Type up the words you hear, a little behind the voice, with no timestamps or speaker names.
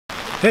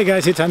Hey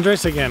guys, it's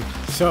Andres again.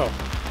 So,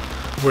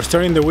 we're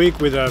starting the week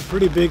with a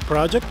pretty big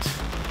project.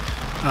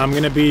 I'm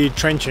gonna be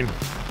trenching,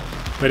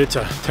 but it's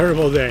a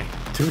terrible day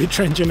to be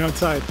trenching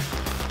outside.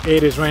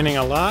 It is raining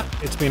a lot.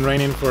 It's been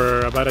raining for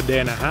about a day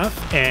and a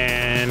half,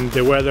 and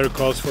the weather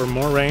calls for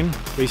more rain,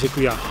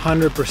 basically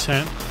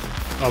 100%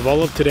 of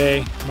all of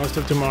today, most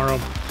of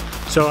tomorrow.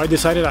 So I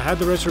decided I had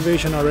the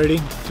reservation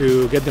already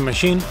to get the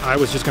machine. I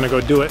was just gonna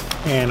go do it,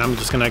 and I'm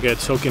just gonna get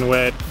soaking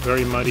wet,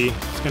 very muddy.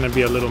 It's gonna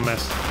be a little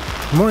mess.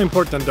 More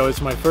important though, it's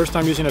my first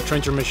time using a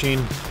trencher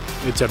machine.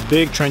 It's a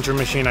big trencher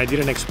machine. I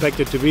didn't expect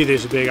it to be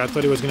this big. I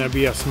thought it was gonna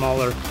be a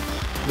smaller,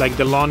 like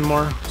the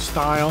lawnmower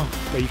style,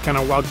 that you kind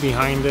of walk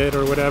behind it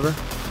or whatever.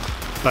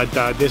 But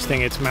this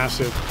thing, it's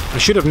massive. I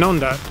should have known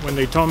that when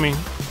they told me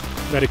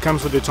that it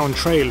comes with its own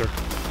trailer.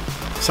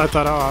 So I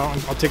thought, oh,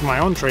 I'll take my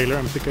own trailer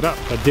and pick it up.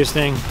 But this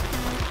thing,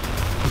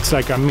 it's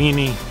like a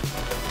mini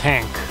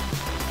tank.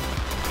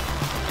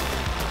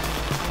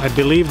 I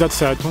believe that's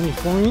a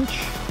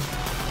 24-inch.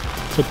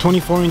 So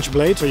 24-inch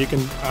blade, so you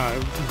can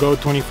go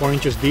 24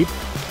 inches deep,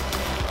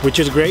 which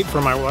is great for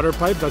my water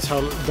pipe. That's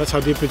how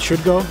deep it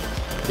should go.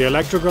 The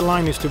electrical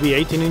line is to be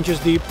 18 inches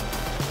deep.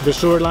 The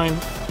sewer line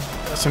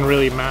doesn't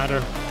really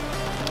matter,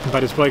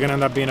 but it's probably gonna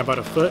end up being about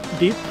a foot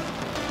deep.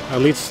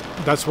 At least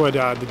that's what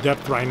the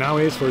depth right now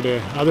is for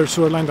the other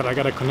sewer line that I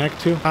gotta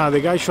connect to.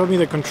 The guy showed me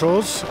the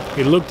controls.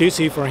 It looked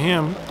easy for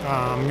him.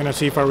 I'm gonna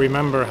see if I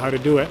remember how to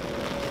do it.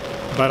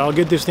 But I'll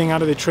get this thing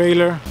out of the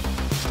trailer,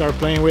 start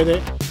playing with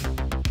it.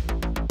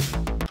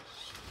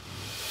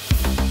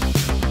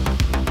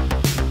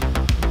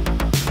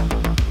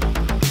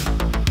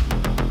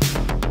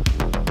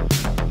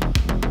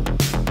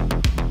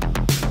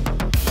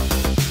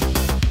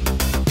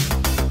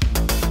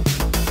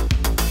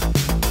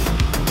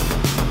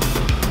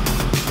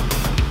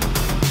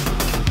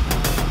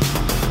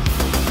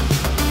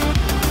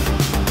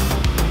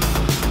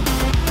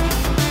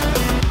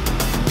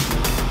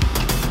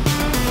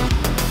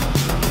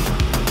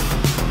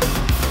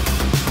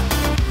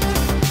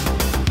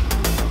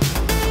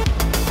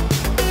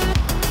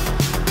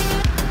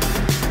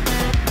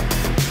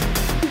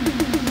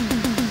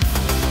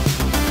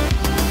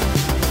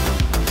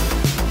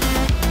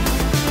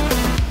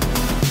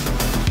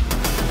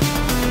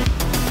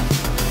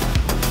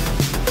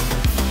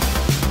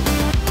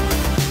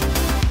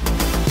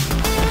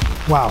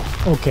 Wow,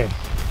 okay,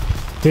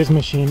 this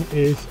machine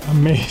is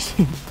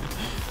amazing.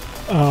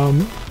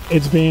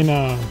 It's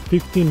been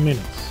 15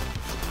 minutes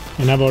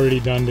and I've already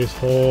done this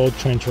whole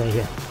trench right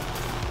here.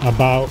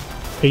 About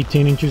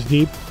 18 inches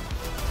deep,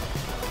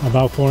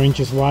 about 4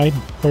 inches wide,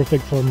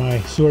 perfect for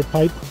my sewer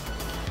pipe.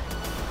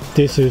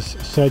 This is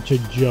such a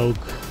joke.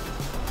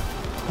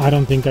 I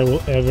don't think I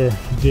will ever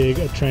dig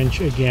a trench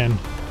again.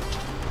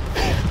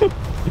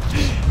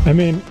 I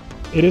mean,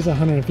 it is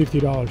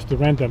 $150 to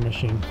rent that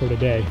machine for the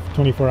day,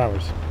 24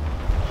 hours.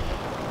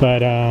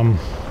 But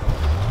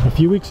a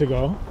few weeks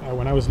ago,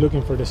 when I was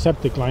looking for the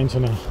septic lines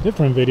in a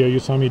different video, you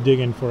saw me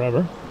digging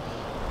forever.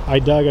 I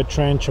dug a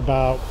trench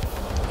about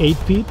 8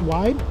 feet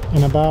wide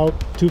and about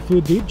 2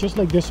 feet deep, just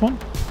like this one.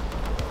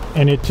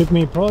 And it took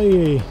me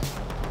probably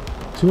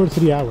 2 or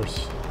 3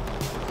 hours.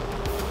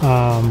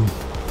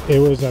 It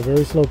was a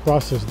very slow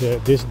process.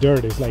 This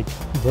dirt is like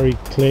very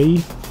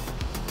clayey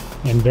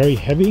and very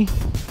heavy.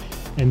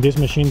 And this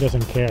machine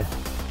doesn't care.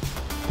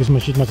 This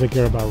machine doesn't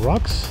care about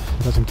rocks,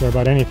 doesn't care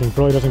about anything,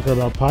 probably doesn't care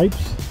about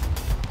pipes.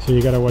 So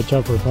you gotta watch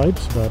out for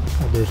pipes, but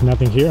there's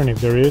nothing here, and if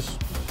there is,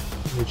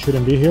 it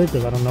shouldn't be here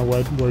because I don't know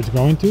where it's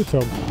going to. So,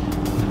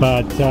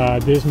 but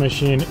this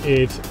machine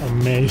is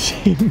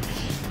amazing.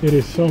 It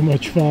is so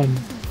much fun.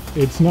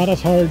 It's not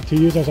as hard to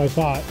use as I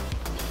thought.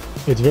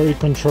 It's very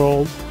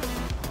controlled,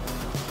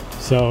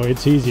 so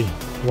it's easy.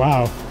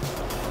 Wow.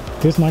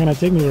 This is not gonna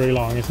take me very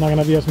long. It's not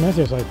gonna be as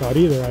messy as I thought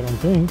either, I don't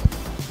think.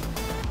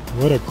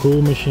 What a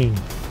cool machine.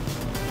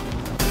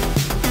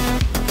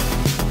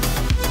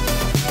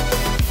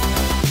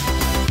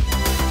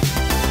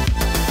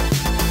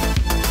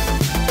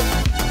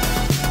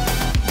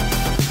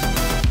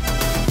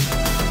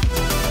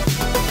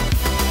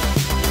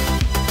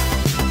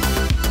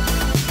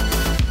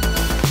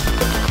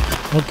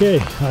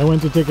 Okay, I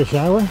went to take a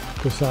shower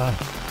because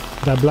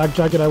that black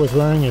jacket I was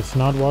wearing is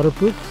not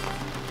waterproof.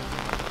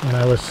 And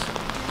I was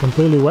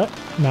completely wet.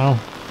 Now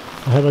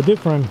I have a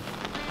different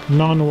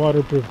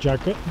non-waterproof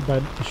jacket,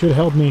 but it should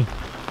help me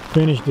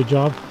finish the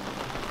job.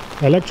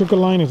 Electrical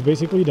line is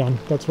basically done.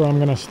 That's where I'm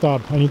gonna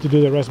stop. I need to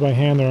do the rest by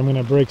hand or I'm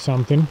gonna break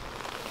something.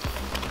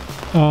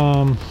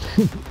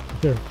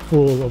 They're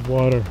full of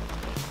water.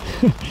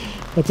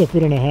 That's a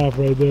 1.5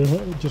 feet right there,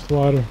 just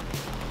water.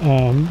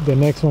 The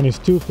next one is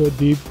 2 foot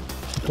deep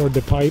for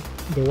the pipe,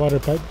 the water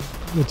pipe.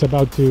 It's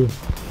about to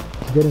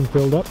getting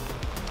filled up.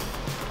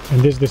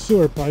 And this is the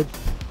sewer pipe.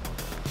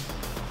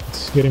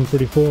 It's getting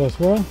pretty full as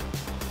well.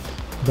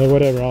 But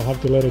whatever, I'll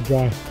have to let it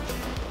dry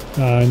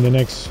in the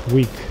next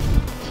week.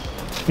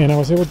 And I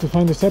was able to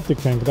find the septic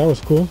tank. That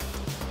was cool,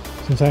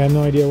 since I had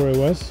no idea where it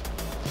was.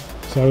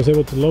 So I was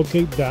able to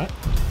locate that.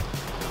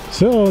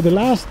 So the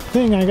last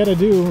thing I gotta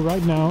do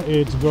right now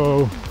is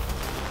go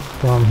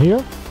from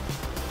here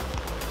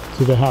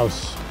to the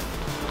house.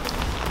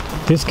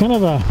 This is kind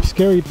of a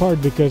scary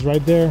part because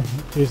right there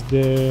is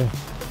the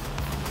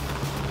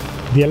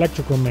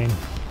electrical main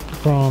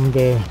from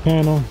the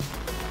panel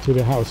to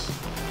the house.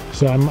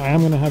 So I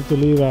am gonna have to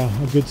leave a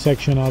good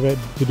section of it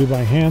to do by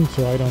hand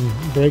so I don't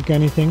break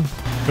anything.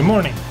 Good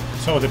morning.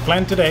 So the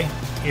plan today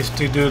is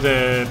to do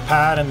the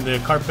pad and the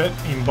carpet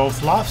in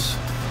both lofts,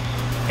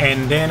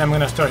 and then I'm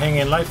gonna start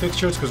hanging light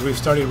fixtures because we've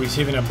started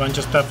receiving a bunch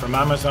of stuff from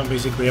Amazon.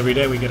 Basically every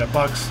day we get a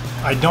box.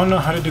 I don't know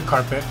how to do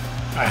carpet.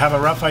 I have a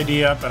rough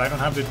idea, but I don't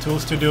have the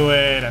tools to do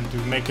it and to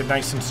make it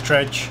nice and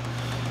stretch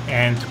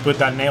and to put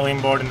that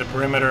nailing board in the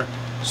perimeter.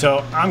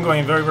 So I'm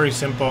going very, very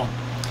simple,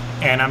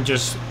 and I'm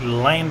just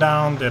laying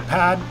down the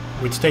pad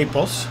with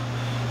staples,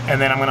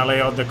 and then I'm gonna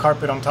lay out the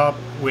carpet on top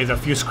with a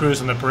few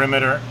screws on the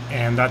perimeter,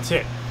 and that's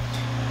it.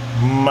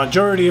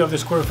 Majority of the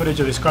square footage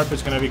of this carpet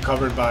is gonna be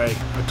covered by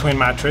a twin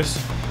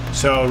mattress.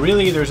 So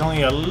really there's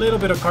only a little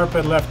bit of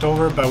carpet left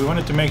over, but we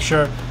wanted to make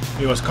sure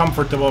it was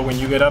comfortable when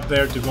you get up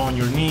there to go on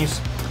your knees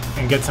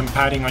and get some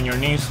padding on your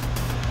knees.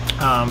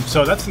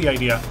 So that's the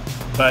idea,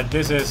 but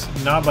this is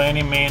not by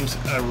any means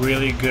a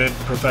really good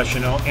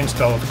professional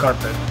install of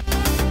carpet.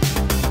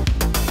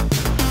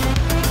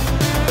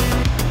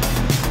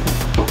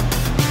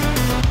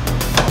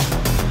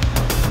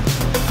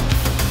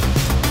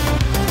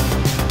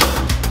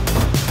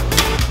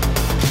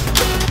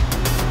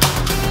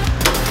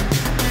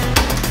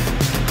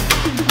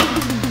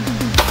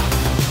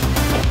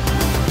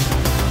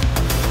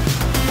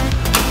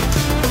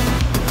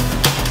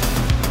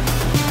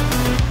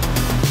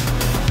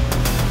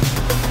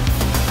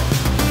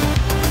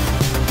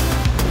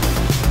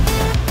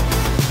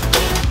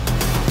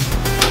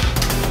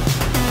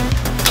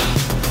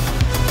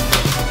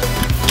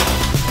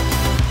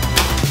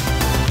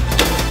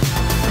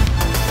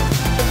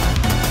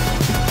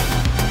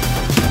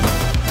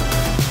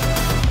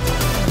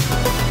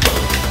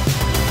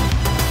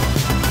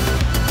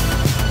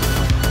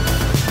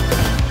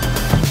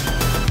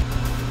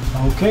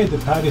 Okay, the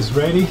pad is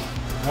ready.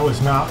 That was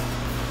not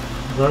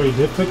very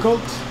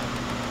difficult.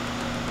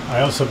 I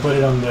also put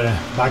it on the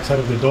back side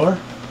of the door,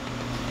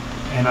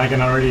 and I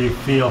can already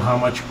feel how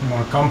much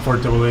more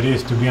comfortable it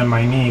is to be on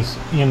my knees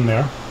in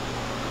there.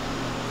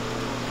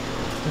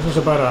 This was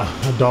about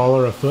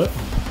 $1 a foot.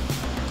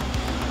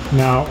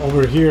 Now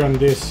over here on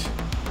this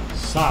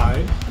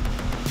side,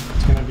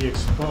 it's gonna be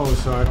exposed,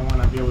 so I don't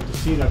wanna be able to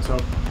see that. So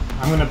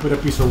I'm gonna put a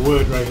piece of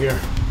wood right here.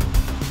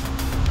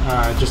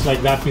 Just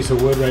like that piece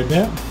of wood right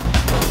there.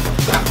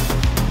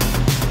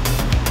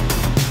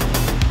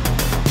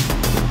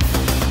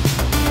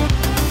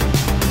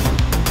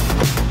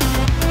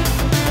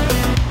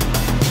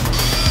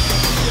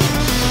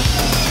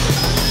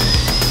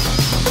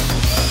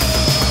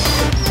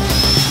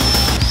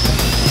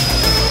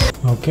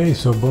 Okay,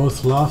 so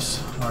both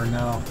lofts are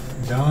now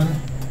done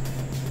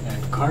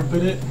and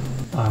carpeted.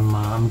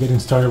 I'm getting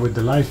started with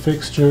the light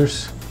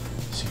fixtures,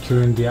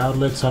 securing the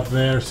outlets up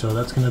there, so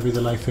that's going to be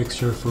the light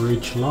fixture for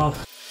each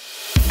loft.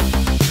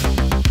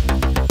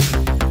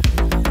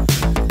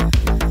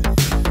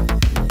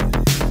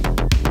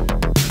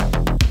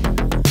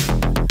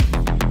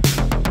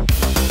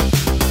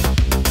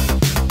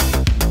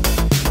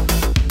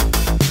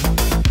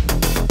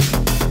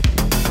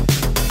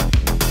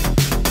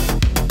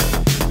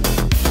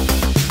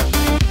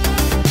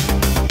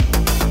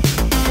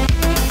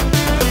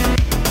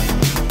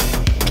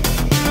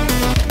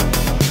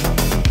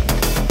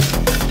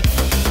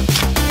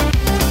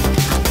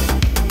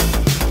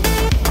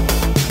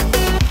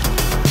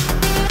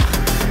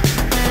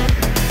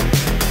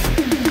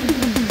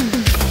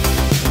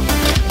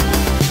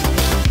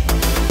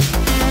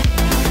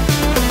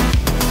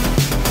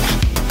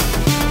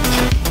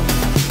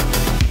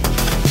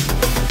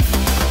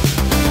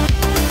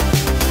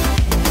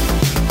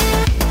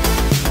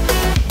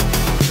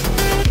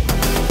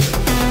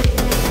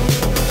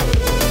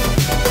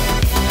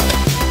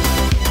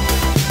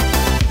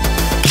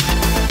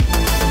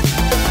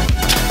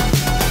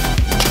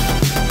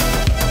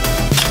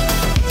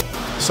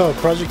 So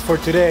project for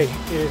today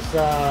is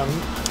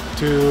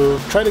to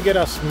try to get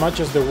as much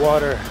as the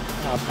water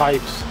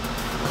pipes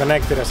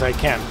connected as I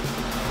can.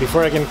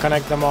 Before I can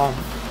connect them all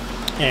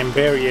and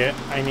bury it,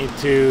 I need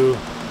to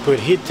put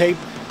heat tape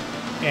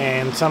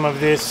and some of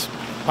this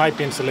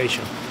pipe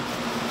insulation.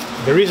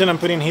 The reason I'm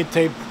putting heat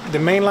tape, the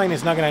main line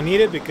is not going to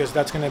need it because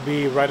that's going to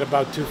be right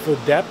about 2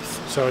 foot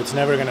depth, so it's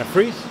never going to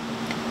freeze.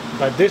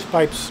 But this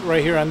pipe's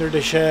right here under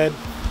the shed,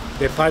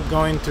 the pipe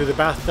going to the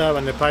bathtub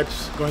and the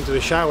pipes going to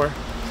the shower,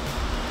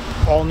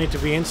 all need to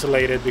be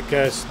insulated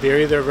because they're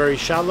either very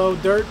shallow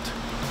dirt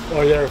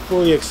or they're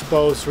fully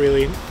exposed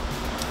really,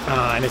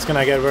 and it's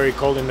gonna get very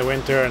cold in the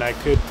winter and I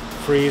could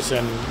freeze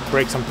and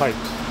break some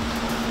pipes.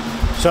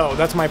 So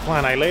that's my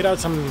plan. I laid out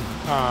some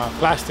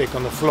plastic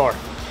on the floor,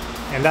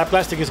 and that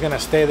plastic is gonna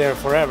stay there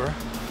forever,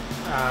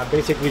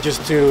 basically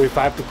just to, if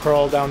I have to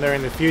crawl down there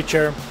in the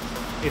future,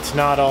 it's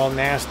not all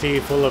nasty,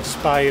 full of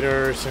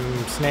spiders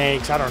and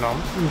snakes. I don't know,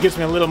 it gives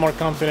me a little more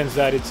confidence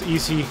that it's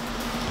easy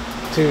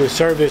to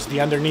service the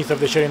underneath of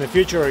the shed in the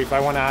future, or if I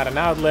want to add an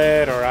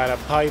outlet or add a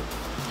pipe,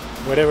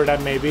 whatever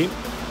that may be,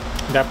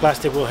 that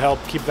plastic will help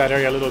keep that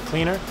area a little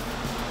cleaner.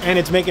 And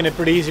it's making it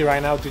pretty easy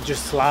right now to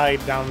just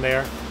slide down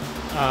there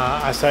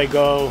as I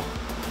go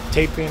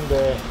taping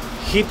the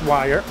heat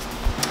wire.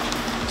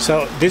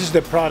 So this is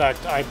the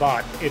product I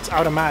bought. It's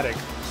automatic,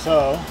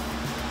 so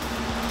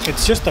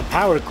it's just a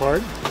power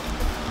cord,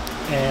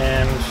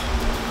 and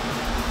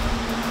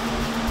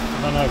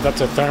I don't know if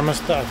that's a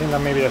thermostat. I think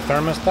that may be a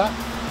thermostat.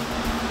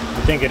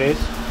 I think it is.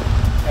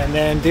 And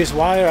then this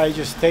wire, I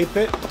just tape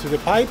it to the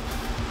pipe,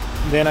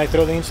 then I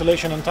throw the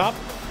insulation on top,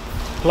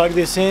 plug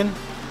this in,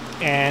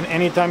 and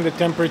anytime the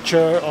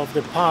temperature of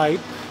the pipe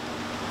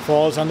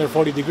falls under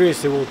 40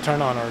 degrees, it will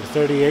turn on, or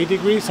 38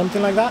 degrees,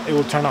 something like that, it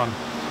will turn on.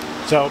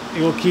 So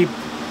it will keep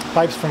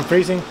pipes from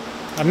freezing.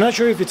 I'm not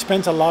sure if it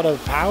spends a lot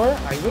of power.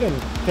 I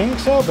wouldn't think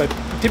so, but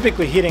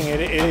typically heating it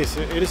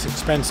is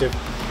expensive.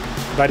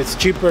 But it's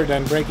cheaper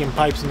than breaking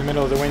pipes in the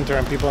middle of the winter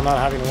and people not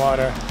having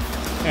water,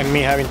 and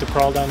me having to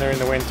crawl down there in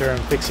the winter and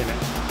fixing it.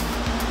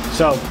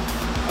 So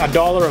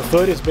 $1 a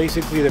foot is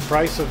basically the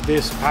price of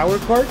this power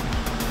cord.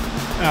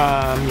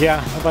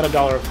 Yeah, about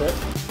 $1 a foot.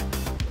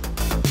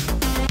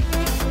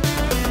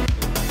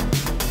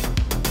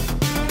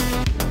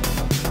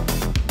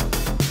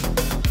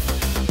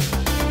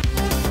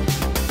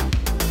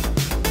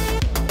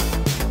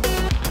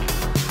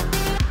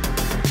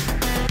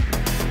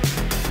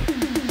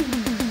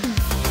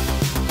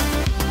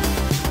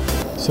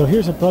 So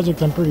here's a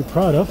project I'm pretty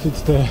proud of.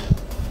 It's the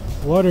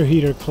water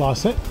heater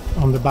closet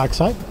on the back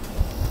side.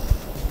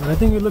 And I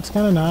think it looks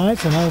kind of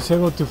nice, and I was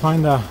able to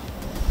find a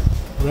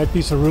red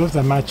piece of roof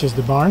that matches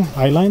the barn.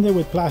 I lined it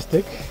with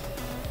plastic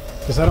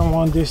because I don't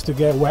want this to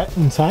get wet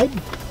inside,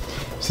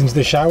 since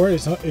the shower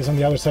is on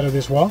the other side of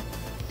this wall,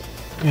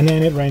 and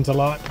then it rains a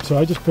lot. So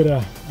I just put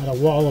a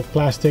wall of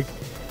plastic.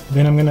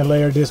 Then I'm gonna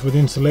layer this with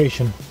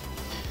insulation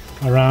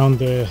around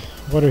the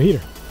water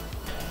heater.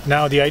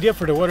 Now the idea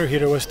for the water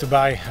heater was to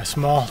buy a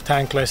small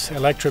tankless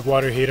electric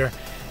water heater.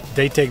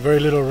 They take very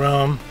little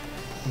room.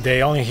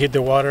 They only heat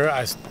the water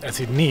as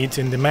it needs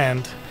in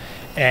demand,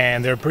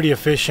 and they're pretty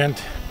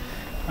efficient.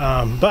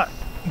 But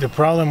the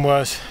problem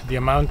was the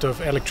amount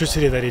of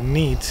electricity that it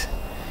needs.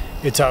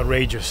 It's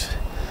outrageous.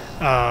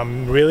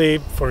 Really,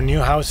 for new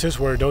houses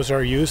where those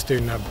are used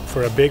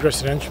for a big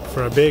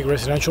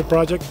residential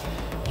project,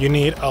 you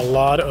need a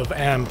lot of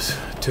amps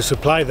to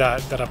supply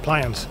that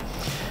appliance.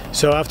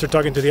 So after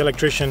talking to the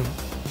electrician,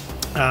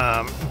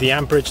 the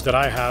amperage that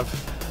I have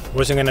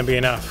wasn't going to be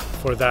enough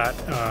for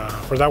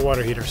that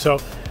water heater. So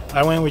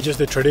I went with just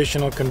the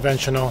traditional,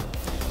 conventional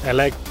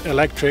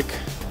electric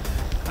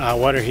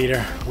water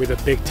heater with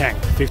a big tank,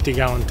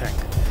 50-gallon tank.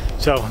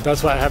 So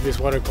that's why I have this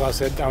water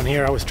closet down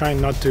here. I was trying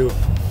not to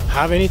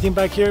have anything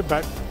back here,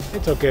 but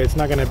it's okay. It's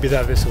not going to be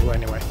that visible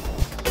anyway.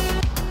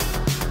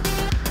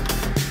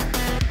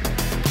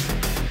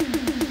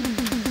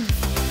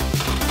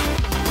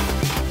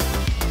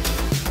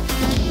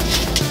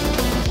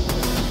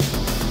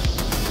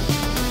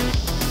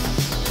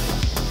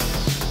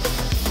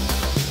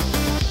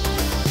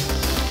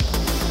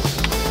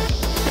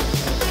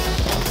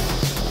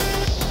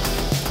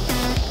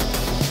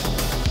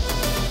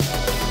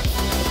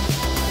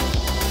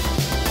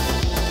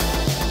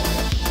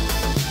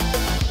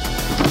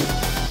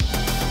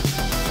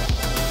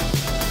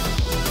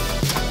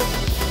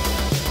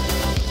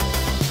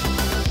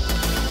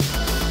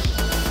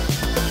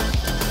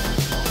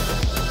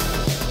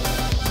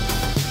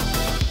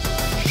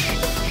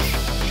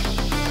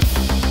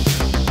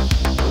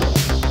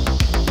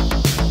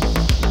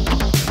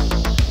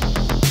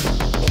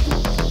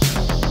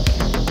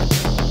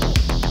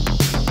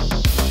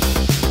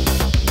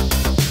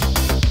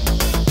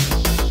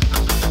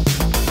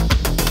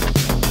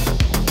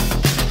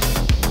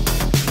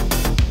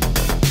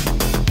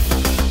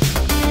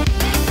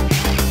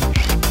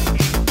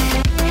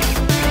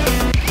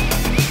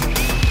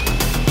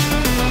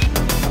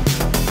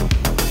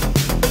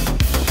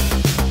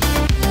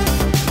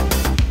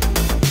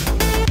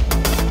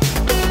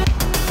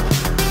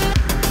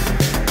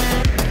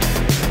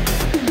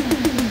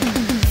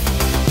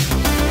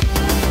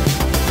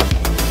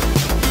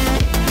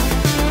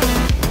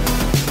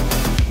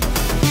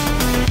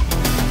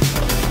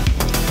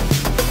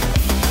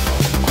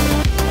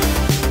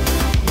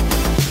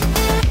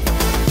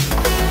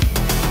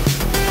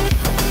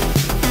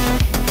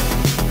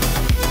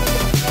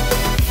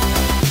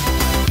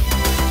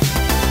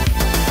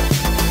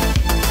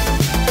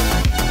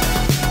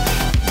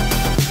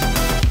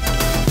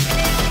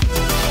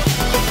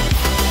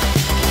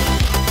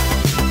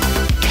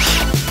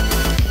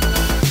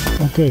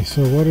 Okay,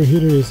 so water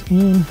heater is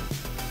in,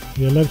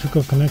 the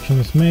electrical connection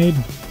is made,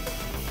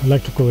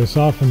 electrical is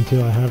off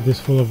until I have this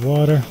full of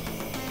water.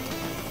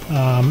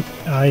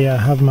 I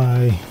have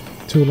my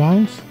two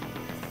lines,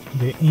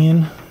 the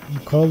in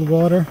cold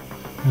water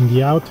and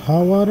the out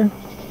hot water.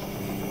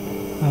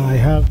 I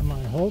have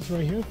my holes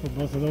right here for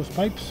both of those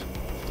pipes,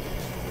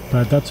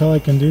 but that's all I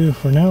can do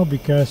for now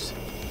because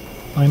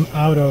I'm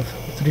out of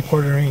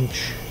 3/4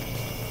 inch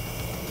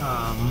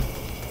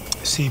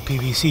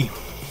CPVC.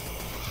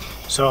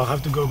 So I'll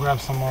have to go grab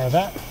some more of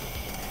that.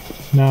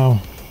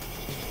 Now,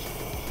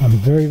 I'm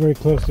very, very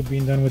close to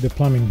being done with the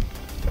plumbing.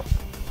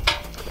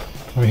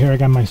 Right here I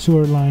got my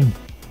sewer line.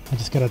 I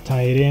just gotta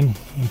tie it in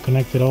and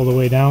connect it all the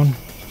way down.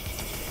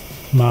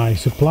 My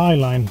supply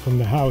line from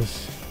the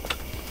house,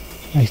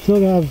 I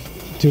still have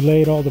to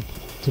lay all the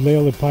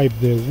pipe.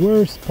 The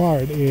worst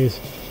part is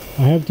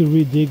I have to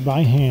redig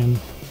by hand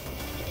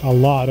a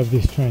lot of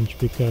this trench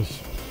because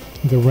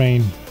the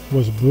rain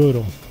was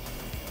brutal.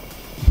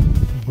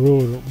 The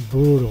rain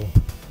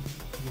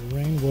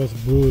was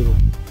brutal.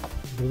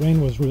 The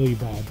rain was really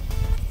bad.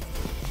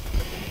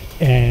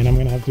 And I'm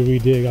gonna have to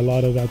redig a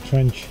lot of that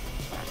trench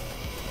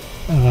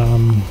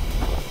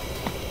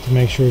to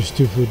make sure it's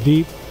 2 foot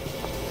deep.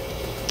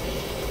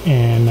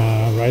 And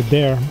right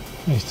there,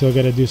 I still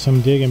gotta do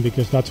some digging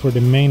because that's where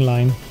the main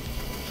line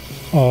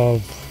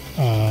of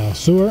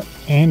sewer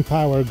and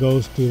power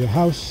goes to the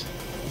house.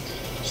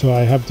 So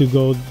I have to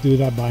go do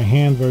that by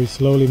hand very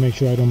slowly, make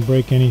sure I don't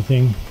break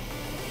anything.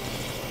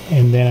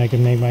 And then I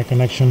can make my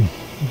connection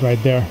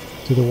right there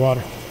to the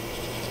water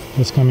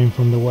that's coming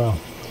from the well.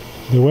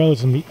 The well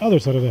is on the other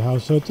side of the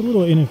house, so it's a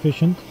little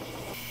inefficient.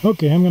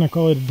 Okay, I'm gonna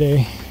call it a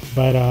day,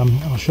 but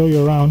I'll show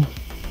you around.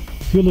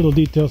 A few little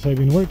details I've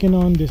been working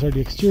on. These are the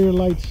exterior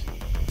lights.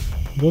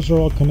 Those are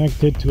all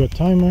connected to a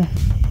timer,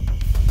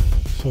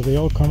 so they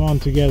all come on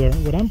together.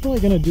 What I'm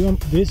probably gonna do,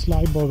 this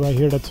light bulb right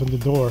here that's on the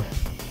door,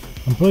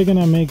 I'm probably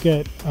gonna make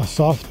it a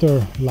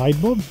softer light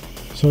bulb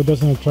so it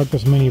doesn't attract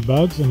as many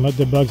bugs, and let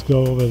the bugs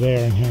go over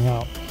there and hang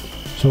out.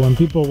 So when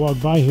people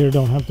walk by here,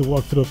 don't have to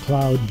walk through a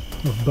cloud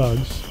of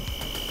bugs.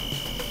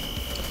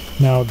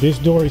 Now this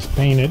door is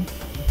painted,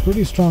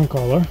 pretty strong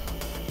color.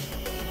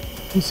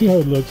 We'll see how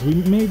it looks. We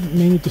may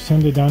need to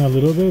sand it down a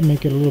little bit,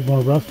 make it a little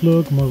more rough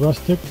look, more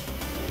rustic.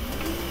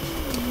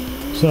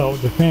 So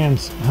the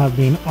fans have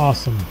been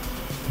awesome.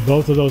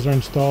 Both of those are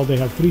installed. They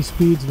have 3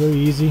 speeds, very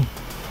easy.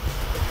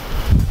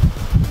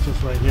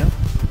 Just right here.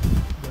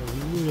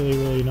 They're really,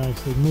 really nice.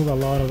 They move a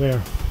lot of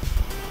air.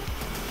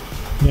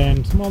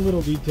 Then small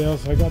little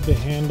details. I got the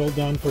handle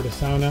done for the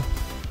sauna.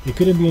 It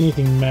couldn't be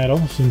anything metal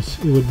since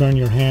it would burn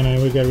your hand and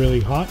it would get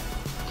really hot.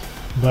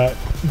 But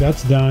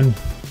that's done.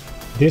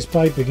 This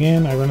pipe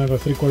again, I run out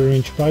of a 3/4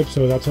 inch pipe,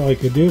 so that's all I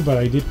could do, but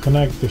I did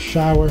connect the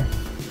shower.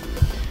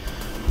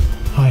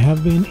 I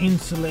have been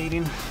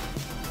insulating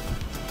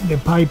the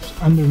pipes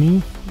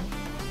underneath,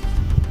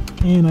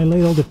 and I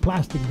laid all the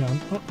plastic down.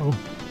 Uh-oh,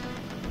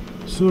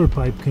 sewer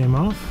pipe came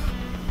off.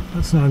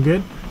 That's not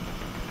good.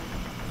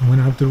 I'm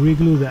gonna have to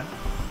re-glue that.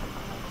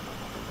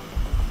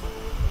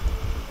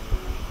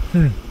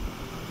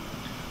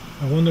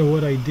 I wonder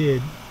what I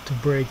did to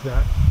break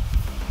that.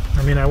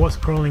 I mean, I was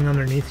crawling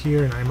underneath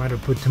here and I might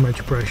have put too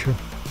much pressure.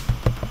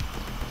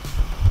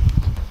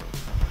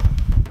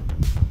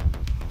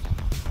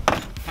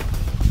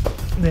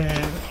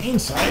 Then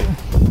inside,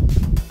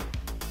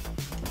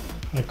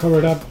 I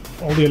covered up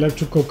all the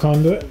electrical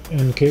conduit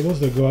and cables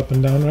that go up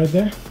and down right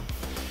there.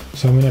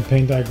 So I'm gonna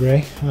paint that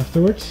gray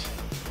afterwards.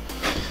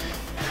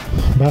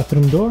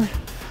 Bathroom door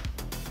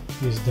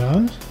is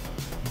done.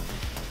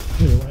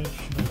 Anyway,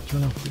 should I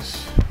turn off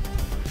this?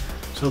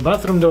 So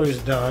bathroom door is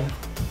done.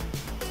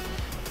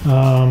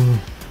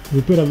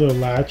 We put a little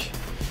latch,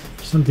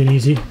 something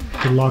easy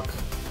to lock.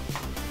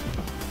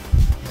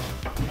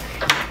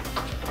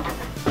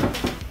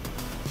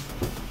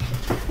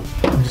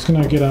 I'm just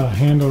gonna get a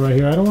handle right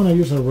here. I don't want to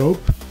use a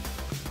rope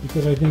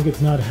because I think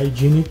it's not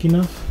hygienic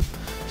enough.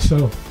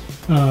 So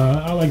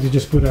I like to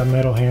just put a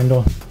metal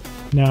handle.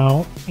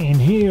 Now in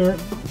here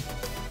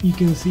you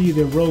can see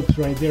the ropes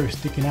right there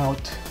sticking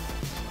out.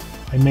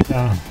 I made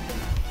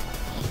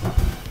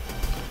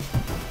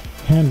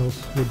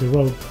handles with the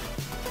rope.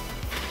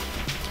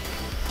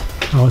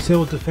 I was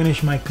able to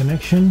finish my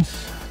connections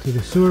to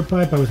the sewer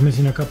pipe. I was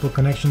missing a couple of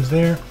connections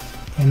there,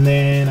 and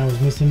then I was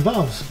missing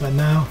valves, but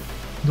now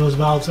those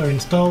valves are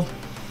installed.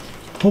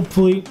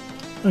 Hopefully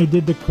I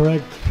did the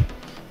correct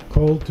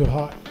cold to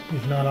hot.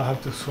 If not, I'll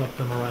have to swap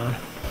them around.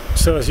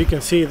 So as you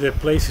can see, the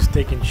place is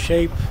taking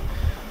shape.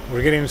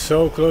 We're getting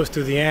so close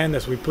to the end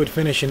as we put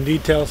finishing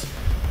details.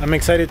 I'm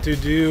excited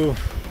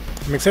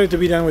to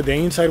be done with the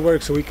inside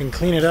work so we can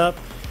clean it up.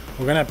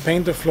 We're gonna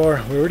paint the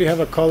floor. We already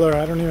have a color.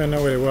 I don't even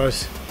know what it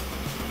was.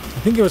 I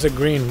think it was a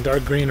green,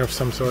 dark green of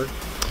some sort.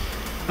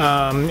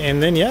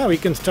 And then yeah, we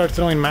can start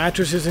throwing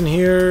mattresses in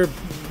here.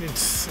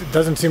 It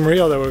doesn't seem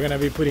real that we're gonna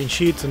be putting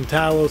sheets and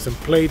towels and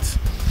plates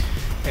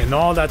and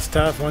all that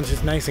stuff once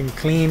it's nice and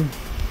clean.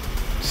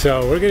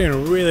 So we're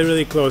getting really,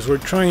 really close. We're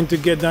trying to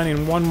get done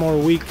in 1 more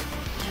week.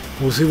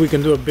 We'll see if we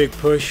can do a big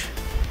push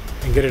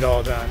and get it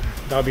all done.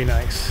 That'll be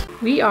nice.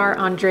 We are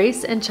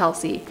Andres and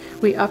Chelsea.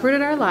 We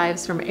uprooted our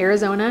lives from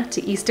Arizona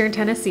to Eastern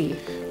Tennessee.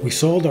 We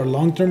sold our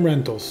long-term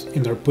rentals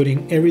and are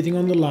putting everything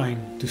on the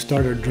line to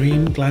start our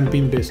dream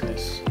glamping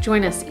business.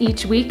 Join us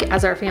each week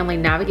as our family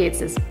navigates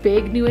this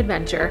big new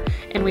adventure,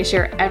 and we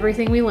share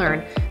everything we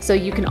learn so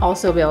you can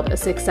also build a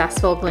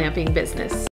successful glamping business.